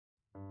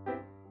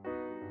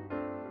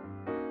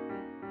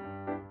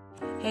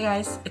Hey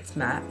guys, it's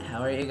Matt.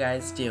 How are you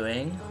guys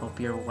doing? Hope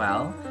you're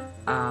well.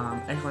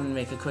 I just wanted to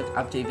make a quick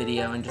update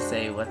video and just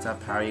say what's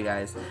up, how are you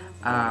guys?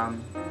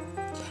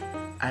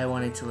 I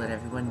wanted to let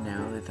everyone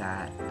know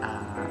that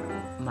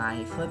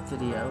my flip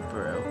video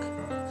broke,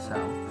 so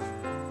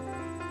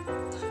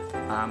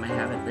I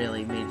haven't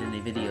really made any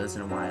videos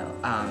in a while.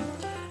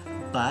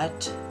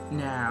 But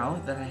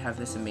now that I have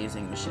this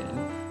amazing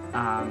machine,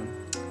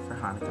 for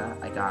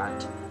Hanukkah, I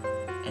got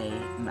a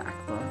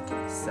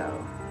MacBook, so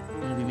I'm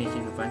going to be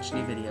making a bunch of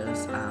new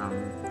videos,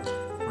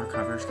 more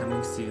covers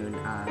coming soon.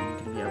 I'm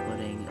going to be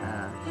uploading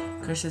a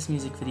Christmas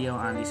music video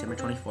on December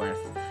 24th,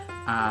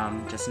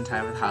 just in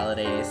time with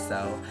holidays,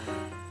 so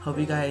hope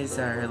you guys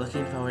are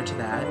looking forward to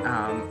that.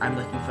 I'm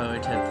looking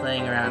forward to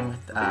playing around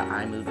with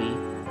iMovie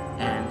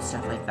and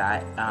stuff like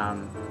that.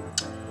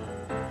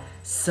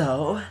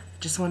 So,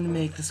 just wanted to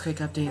make this quick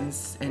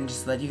update and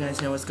just let you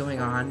guys know what's going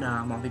on.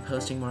 I'll be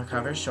posting more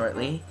covers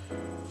shortly,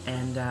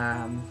 and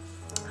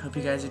hope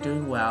you guys are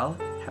doing well.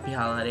 Happy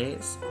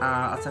holidays.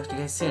 I'll talk to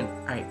you guys soon.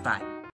 Alright, bye.